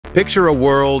Picture a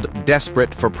world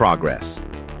desperate for progress.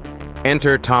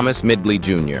 Enter Thomas Midgley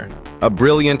Jr., a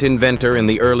brilliant inventor in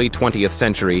the early 20th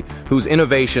century whose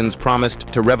innovations promised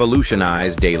to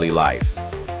revolutionize daily life.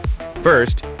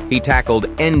 First, he tackled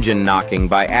engine knocking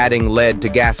by adding lead to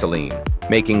gasoline,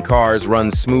 making cars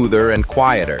run smoother and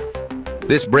quieter.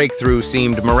 This breakthrough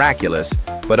seemed miraculous,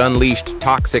 but unleashed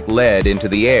toxic lead into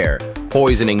the air,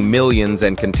 poisoning millions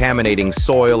and contaminating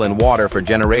soil and water for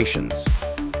generations.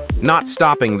 Not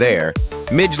stopping there,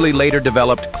 Midgley later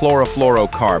developed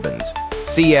chlorofluorocarbons,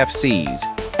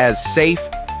 CFCs, as safe,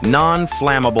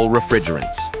 non-flammable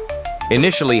refrigerants.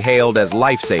 Initially hailed as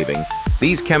life-saving,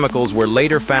 these chemicals were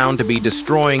later found to be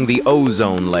destroying the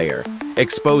ozone layer,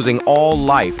 exposing all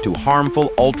life to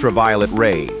harmful ultraviolet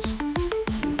rays.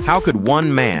 How could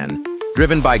one man,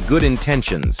 driven by good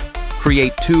intentions,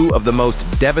 create two of the most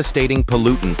devastating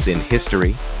pollutants in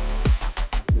history?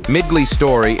 Midgley's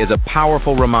story is a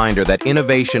powerful reminder that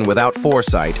innovation without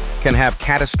foresight can have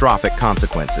catastrophic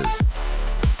consequences.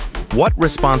 What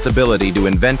responsibility do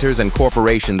inventors and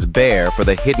corporations bear for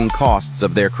the hidden costs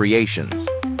of their creations?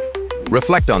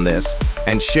 Reflect on this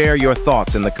and share your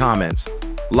thoughts in the comments.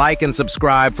 Like and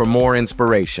subscribe for more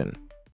inspiration.